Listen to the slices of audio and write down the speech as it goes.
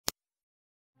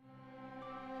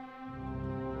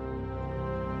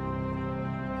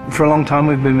For a long time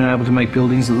we've been able to make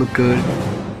buildings that look good.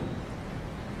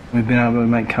 We've been able to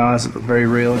make cars that look very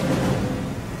real.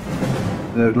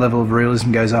 The level of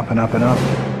realism goes up and up and up.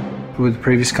 With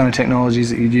previous kind of technologies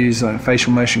that you'd use, like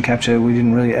facial motion capture, we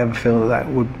didn't really ever feel that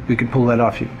we could pull that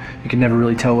off. You could never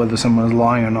really tell whether someone was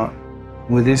lying or not.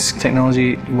 With this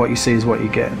technology, what you see is what you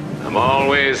get. I'm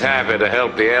always happy to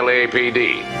help the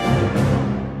LAPD.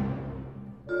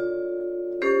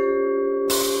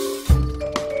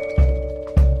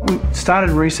 We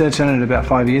started research on it about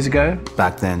 5 years ago.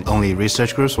 Back then, only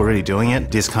research groups were really doing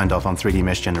it, this kind of 3D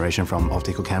mesh generation from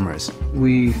optical cameras.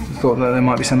 We thought that there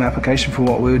might be some application for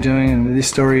what we were doing, and this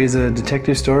story is a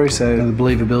detective story, so the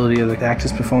believability of the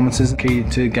actors' performances is key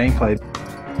to gameplay.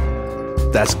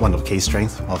 That's one of the key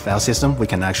strengths of our system. We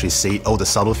can actually see all the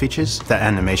subtle features that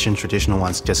animation traditional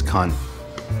ones just can't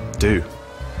do.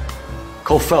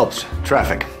 Cole Phelps,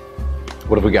 traffic.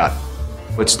 What have we got?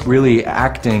 It's really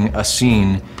acting a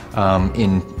scene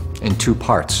in two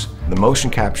parts. The motion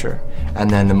capture and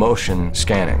then the motion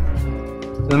scanning.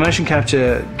 The motion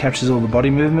capture captures all the body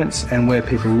movements and where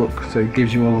people look, so it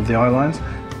gives you all of the eye lines.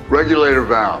 Regulator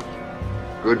valve.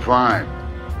 Good find.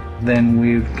 Then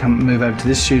we move over to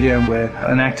this studio where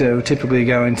an actor would typically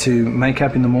go into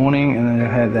makeup in the morning and then they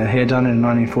have their hair done in a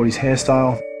 1940s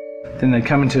hairstyle. Then they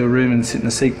come into a room and sit in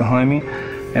a seat behind me,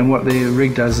 and what the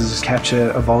rig does is just capture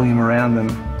a volume around them.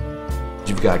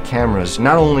 You've got cameras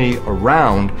not only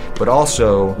around, but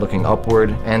also looking upward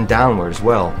and downward as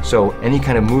well. So any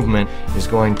kind of movement is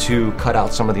going to cut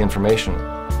out some of the information.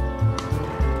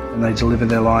 And they deliver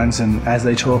their lines, and as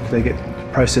they talk, they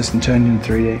get processed and turned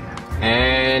into 3D.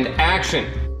 And action.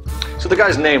 So the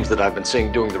guys' names that I've been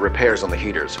seeing doing the repairs on the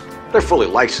heaters, they're fully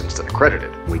licensed and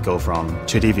accredited. We go from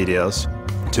 2D videos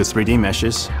to 3D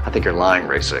meshes. I think you're lying,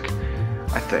 Rasic.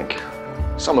 I think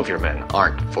some of your men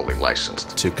aren't fully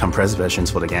licensed. To compressed versions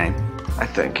for the game. I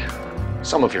think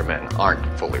some of your men aren't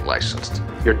fully licensed.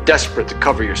 You're desperate to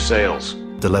cover your sales.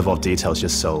 The level of detail is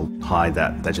just so high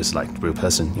that they're just like a real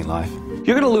person in life.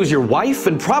 You're gonna lose your wife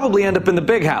and probably end up in the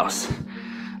big house.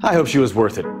 I hope she was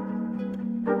worth it.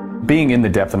 Being in the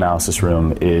depth analysis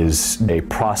room is a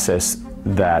process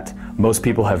that most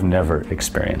people have never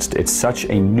experienced. It's such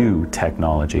a new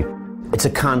technology. It's a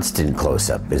constant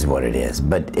close-up is what it is,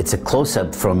 but it's a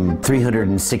close-up from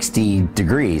 360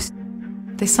 degrees.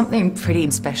 There's something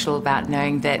pretty special about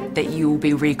knowing that you will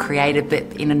be recreated, but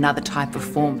in another type of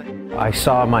form. I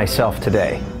saw myself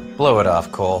today. Blow it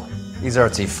off, Cole. These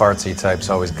artsy-fartsy types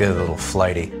always get a little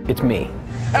flighty. It's me.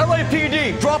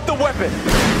 LAPD, drop the weapon!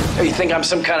 Oh, you think I'm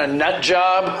some kind of nut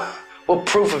job? What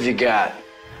proof have you got?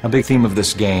 A big theme of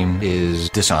this game is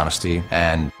dishonesty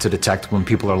and to detect when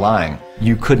people are lying.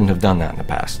 You couldn't have done that in the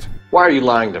past. Why are you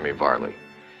lying to me, Varley?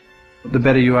 The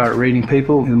better you are at reading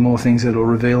people, the more things it'll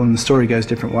reveal, and the story goes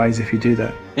different ways if you do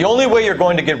that. The only way you're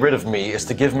going to get rid of me is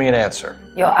to give me an answer.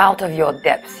 You're out of your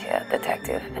depths here,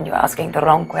 detective, and you're asking the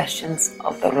wrong questions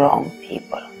of the wrong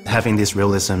people. Having this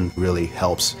realism really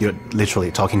helps. You're literally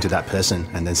talking to that person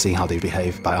and then seeing how they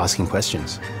behave by asking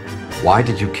questions. Why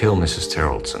did you kill Mrs.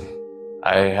 Terrellson?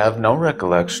 I have no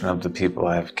recollection of the people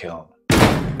I have killed.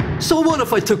 So what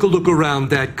if I took a look around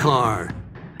that car?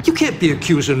 You can't be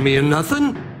accusing me of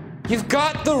nothing. You've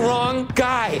got the wrong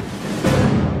guy.